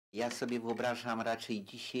Ja sobie wyobrażam raczej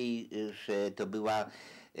dzisiaj, że to była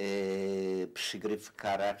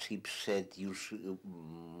przygrywka raczej przed już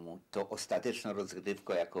to ostateczną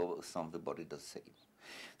rozgrywką, jaką są wybory do Sejmu.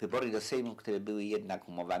 Wybory do Sejmu, które były jednak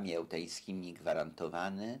umowami jałtańskimi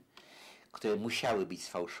gwarantowane, które musiały być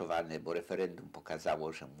sfałszowane, bo referendum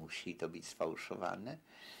pokazało, że musi to być sfałszowane,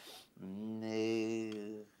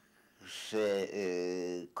 że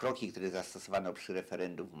kroki, które zastosowano przy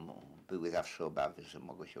referendum, były zawsze obawy, że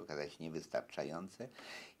mogą się okazać niewystarczające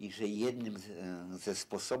i że jednym ze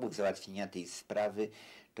sposobów załatwienia tej sprawy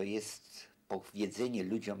to jest powiedzenie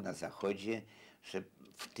ludziom na Zachodzie, że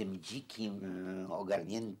w tym dzikim,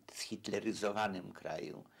 zhitleryzowanym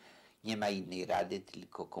kraju nie ma innej rady,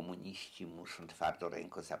 tylko komuniści muszą twardą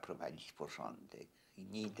ręką zaprowadzić porządek. I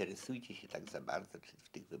nie interesujcie się tak za bardzo, czy w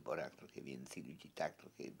tych wyborach trochę więcej ludzi tak,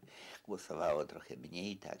 trochę głosowało, trochę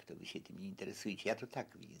mniej tak, to wy się tym nie interesujecie. Ja to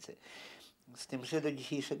tak widzę. Z tym, że do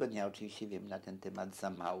dzisiejszego dnia oczywiście wiem na ten temat za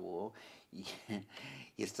mało i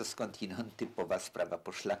jest to skądinąd typowa sprawa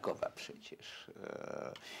poszlakowa przecież.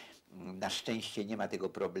 Na szczęście nie ma tego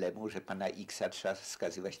problemu, że pana X-a trzeba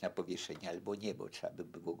skazywać na powieszenie albo nie, bo trzeba by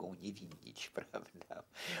było go uniewinnić, prawda?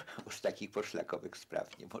 Bo z takich poszlakowych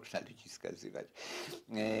spraw nie można ludzi skazywać.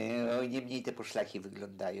 Niemniej te poszlaki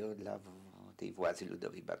wyglądają dla tej władzy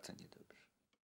ludowej bardzo niedobrze.